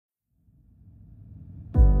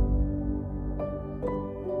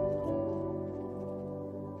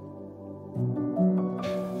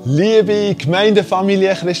Liebe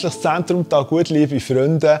Gemeindefamilie, Christliches Zentrum, da gut, liebe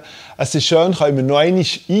Freunde. Es ist schön, können wir noch einmal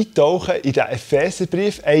eintauchen in den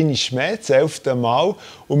Epheserbrief, einmal mehr, das 11. Mal.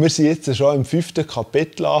 Und wir sind jetzt schon im 5.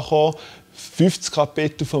 Kapitel angekommen, 5.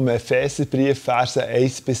 Kapitel vom Epheserbrief, Verse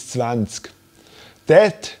 1 bis 20.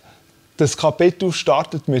 Dort, das Kapitel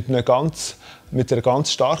startet mit einer ganz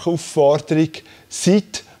starken Aufforderung: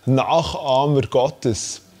 Seid Nachahmer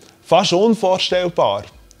Gottes. Fast unvorstellbar.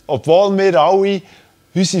 Obwohl wir alle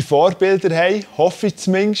unsere Vorbilder haben, hoffe ich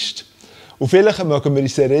zumindest. Und vielleicht mögen wir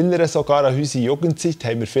uns erinnern, sogar an unsere Jugendzeit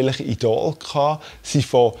haben wir vielleicht Idole gehabt, waren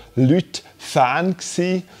von Leuten Fan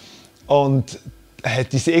gewesen und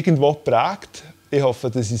hat uns irgendwo geprägt. Ich hoffe,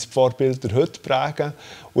 dass uns die Vorbilder heute prägen.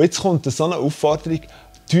 Und jetzt kommt so eine Aufforderung: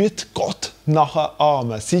 Tut Gott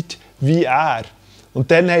nachahmen, seid wie er.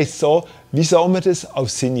 Und dann heisst es so: Wie soll man das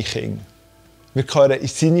als seine Kinder? Wir gehören in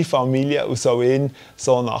seine Familie und sollen ihn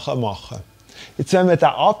so nachmachen. Jetzt, wenn man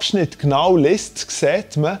diesen Abschnitt genau liest,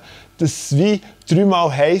 sieht man, dass es wie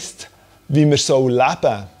dreimal heisst, wie wir leben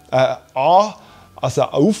sollen. Also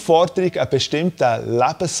eine Aufforderung, einen bestimmten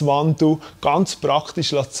Lebenswandel ganz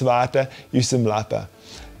praktisch zu werden in unserem Leben.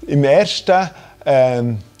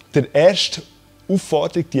 Die erste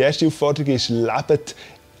Aufforderung ist: lebt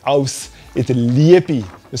in der Liebe.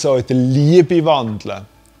 Wir sollen in der Liebe wandeln.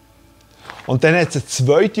 Und dann hat es eine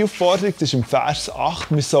zweite Aufforderung, das ist im Vers 8,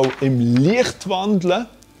 wir sollen im Licht wandeln.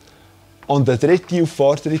 Und eine dritte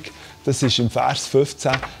Aufforderung, das ist im Vers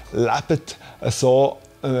 15, lebt so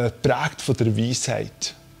geprägt von der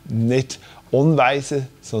Weisheit. Nicht unweise,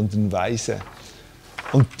 sondern weise.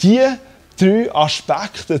 Und diese drei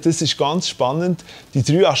Aspekte, das ist ganz spannend, die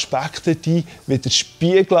drei Aspekte, die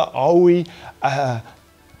widerspiegeln alle einen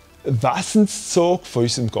Wesenszug von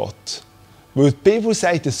unserem Gott. Weil die Bibel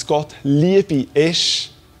sagt, dass Gott Liebe ist.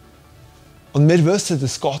 Und wir wissen,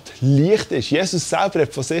 dass Gott Licht ist. Jesus selber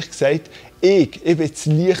hat von sich gesagt: Ich bin das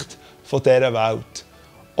Licht dieser Welt.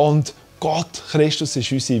 Und Gott, Christus,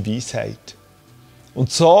 ist unsere Weisheit.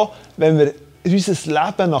 Und so, wenn wir unser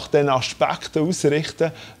Leben nach diesen Aspekten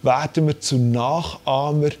ausrichten, werden wir zu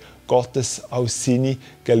Nachahmer Gottes als seine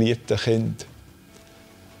geliebten Kinder.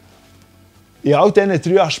 In all diesen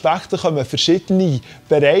drei Aspekten kommen verschiedene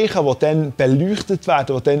Bereiche, die dann beleuchtet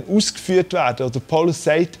werden, die dann ausgeführt werden. Oder Paulus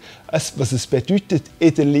sagt, was es bedeutet,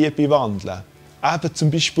 in der Liebe wandeln. Eben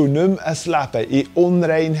zum Beispiel nicht mehr ein Leben in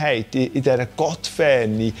Unreinheit, in dieser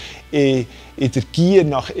Gottferne, in der Gier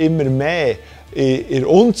nach immer mehr, in der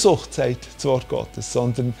Unzucht, sagt das Wort Gottes,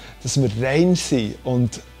 sondern dass wir rein sind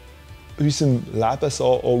und unserem Leben so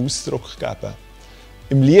auch Ausdruck geben.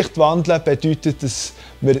 Im Licht wandeln bedeutet, dass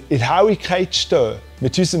wir in der Helligkeit stehen,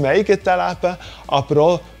 mit unserem eigenen Leben, aber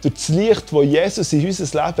auch durch das Licht, das Jesus in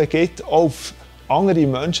unser Leben gibt, auch auf andere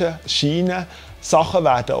Menschen scheinen. Sachen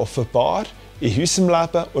werden offenbar in unserem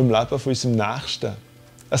Leben und im Leben von unserem Nächsten.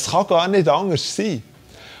 Es kann gar nicht anders sein.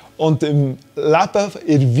 Und im Leben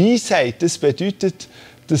in der Weisheit, das bedeutet,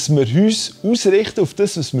 dass wir uns ausrichten auf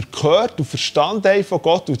das, was wir gehört und verstanden haben von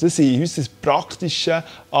Gott und das in unser praktisches,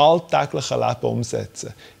 alltägliches Leben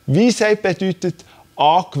umsetzen. Weisheit bedeutet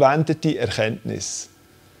angewendete Erkenntnis.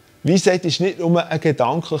 Weisheit ist nicht nur ein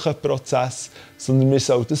gedanklicher Prozess, sondern wir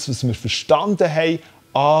sollen das, was wir verstanden haben,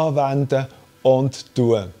 anwenden und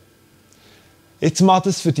tun. Jetzt mag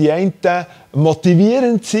das für die einen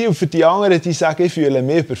motivierend sein und für die anderen, die sagen, ich fühle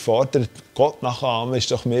mich überfordert. Gott nachahmen ist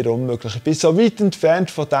doch mir unmöglich. Ich bin so weit entfernt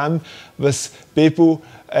von dem, was die Bibel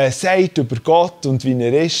sagt über Gott und wie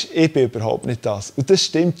er ist. Ich bin überhaupt nicht das. Und das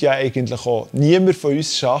stimmt ja eigentlich auch. Niemand von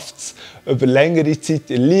uns schafft es, über längere Zeit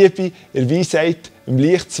in Liebe, in Weisheit, im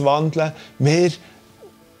Licht zu wandeln. Wir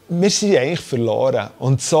sind eigentlich verloren.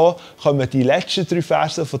 Und so kommen die letzten 3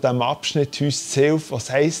 Verse von diesem Abschnitt uns zu Hilfe, was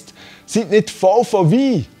heisst: Seid nicht voll von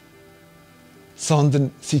Wein,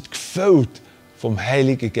 sondern seid gefüllt vom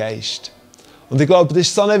Heiligen Geist. Und ich glaube, das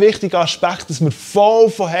ist so ein wichtiger Aspekt, dass wir voll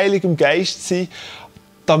von Heiligem Geist sind,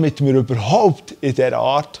 damit wir überhaupt in dieser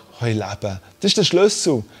Art leben können. Das ist der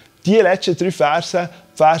Schlüssel. Die letzten 3 Verse,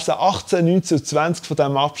 Verse 18, 19 und 20 von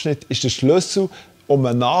diesem Abschnitt, ist der Schlüssel, um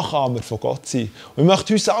ein Nachahmer von Gott zu sein. Und ich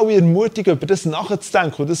möchte uns alle ermutigen, über das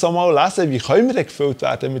nachzudenken und das auch mal lesen. Wie können wir gefüllt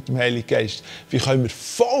werden mit dem Heiligen Geist? Wie können wir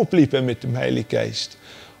voll bleiben mit dem Heiligen Geist?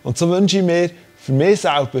 Und so wünsche ich mir für mich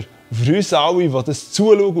selber und für uns alle, die das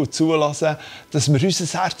zuschauen und zulassen, dass wir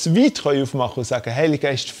unser Herz weit aufmachen und sagen: Heiliger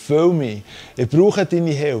Geist, füll mich. Ich brauche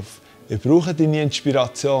deine Hilfe. Ich brauche deine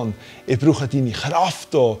Inspiration. Ich brauche deine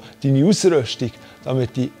Kraft, deine Ausrüstung,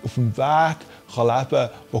 damit ich auf dem Weg leben kann,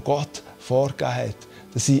 wo Gott vorgegeben hat.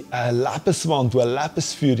 Dass ich einen Lebenswandel, eine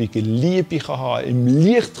Lebensführung in Liebe haben, im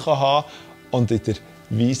Licht haben und in der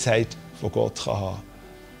Weisheit von Gott haben.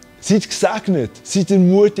 Seid gesegnet, seid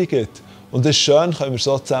ermutigt. Und es ist schön, können wir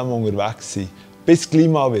so zusammen unterwegs sein. Bis gleich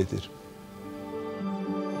mal wieder.